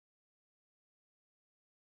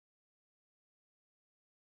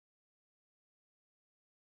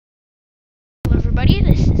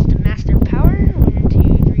everybody, this is the Master of Power. 1, 2,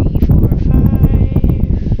 3, 4, 5.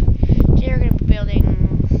 Today we're going to be building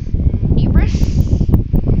Nebris.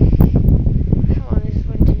 How long is this?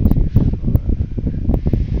 1, 2, 3, 4.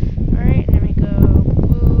 Alright, and then we go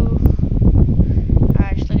blue.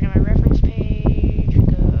 Just looking at my reference page. We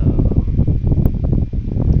go.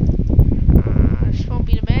 This won't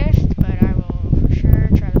be the best, but I will for sure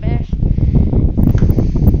try the best.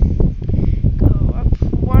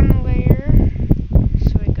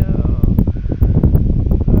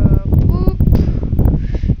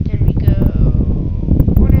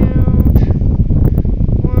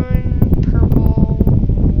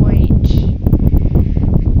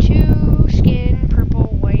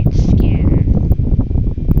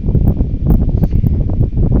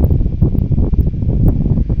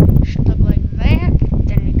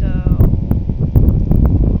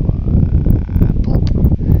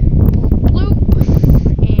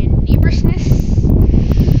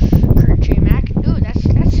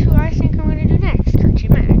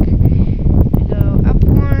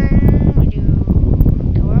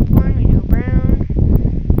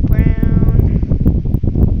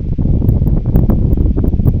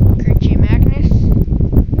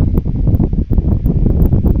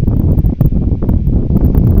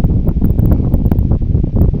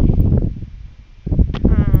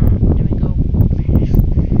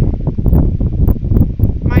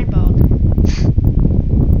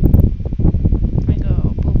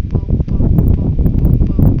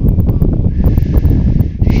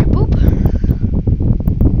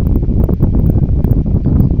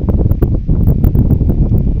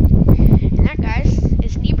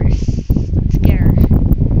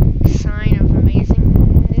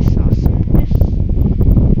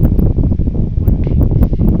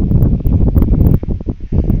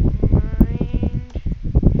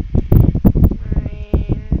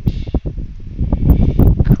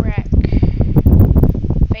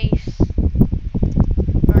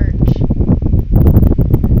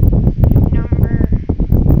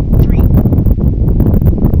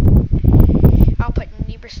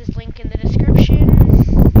 Link in the description.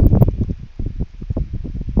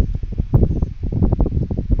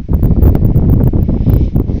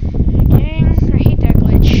 Dang, I hate that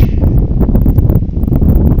glitch.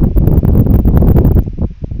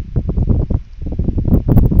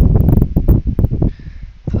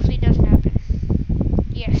 Hopefully it doesn't happen.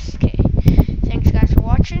 Yes, okay. Thanks guys for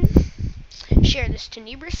watching. Share this to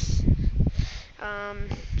Nebris.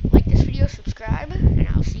 Like this video, subscribe, and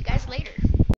I'll see you guys later.